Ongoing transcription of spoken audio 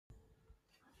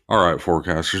All right,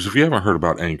 forecasters, if you haven't heard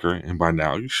about Anchor, and by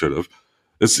now you should have,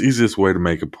 it's the easiest way to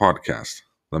make a podcast.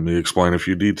 Let me explain a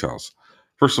few details.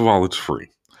 First of all, it's free.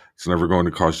 It's never going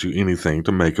to cost you anything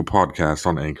to make a podcast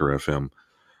on Anchor FM.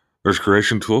 There's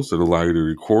creation tools that allow you to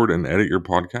record and edit your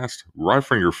podcast right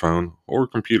from your phone or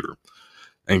computer.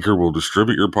 Anchor will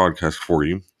distribute your podcast for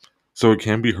you so it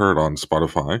can be heard on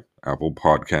Spotify, Apple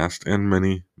Podcast, and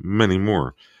many, many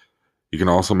more. You can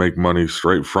also make money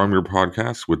straight from your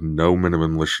podcast with no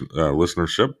minimum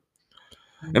listenership.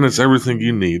 And it's everything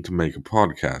you need to make a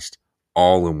podcast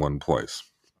all in one place.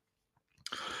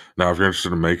 Now, if you're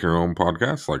interested in making your own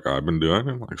podcast like I've been doing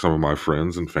and like some of my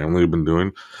friends and family have been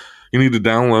doing, you need to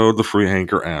download the free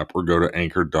Anchor app or go to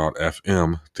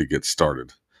anchor.fm to get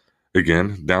started.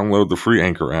 Again, download the free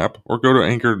Anchor app or go to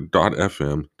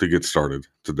anchor.fm to get started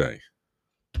today.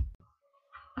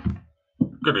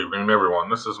 Good evening, everyone.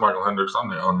 This is Michael Hendricks. I'm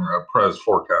the owner of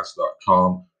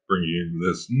PrezForecast.com, bringing you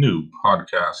this new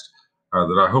podcast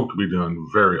that I hope to be doing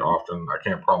very often. I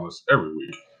can't promise every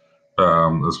week,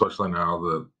 especially now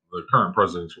that the current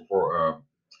presidential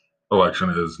election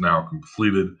is now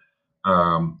completed.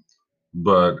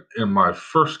 But in my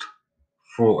first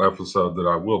full episode that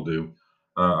I will do,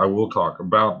 I will talk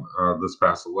about this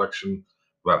past election,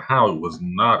 about how it was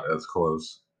not as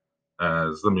close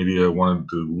as the media wanted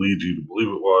to lead you to believe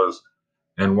it was,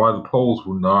 and why the polls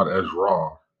were not as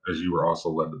wrong as you were also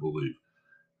led to believe.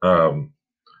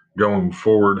 Going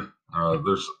forward,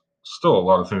 there's still a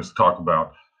lot of things to talk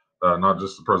about, not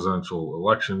just the presidential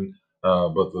election,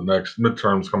 but the next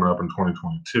midterms coming up in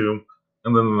 2022,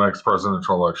 and then the next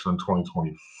presidential election in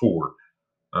 2024.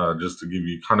 Just to give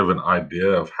you kind of an idea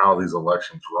of how these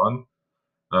elections run,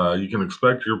 you can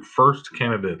expect your first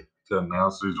candidate to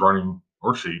announce who's running,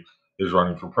 or she is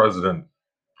running for president,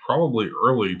 probably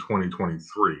early 2023,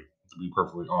 to be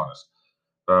perfectly honest.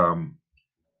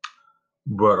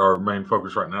 But our main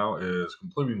focus right now is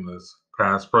completing this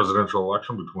past presidential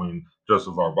election between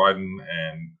Joseph R. Biden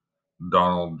and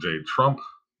Donald J. Trump,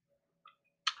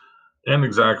 and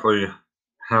exactly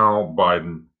how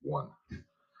Biden won.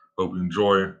 Hope you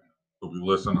enjoy, hope you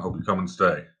listen, hope you come and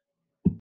stay.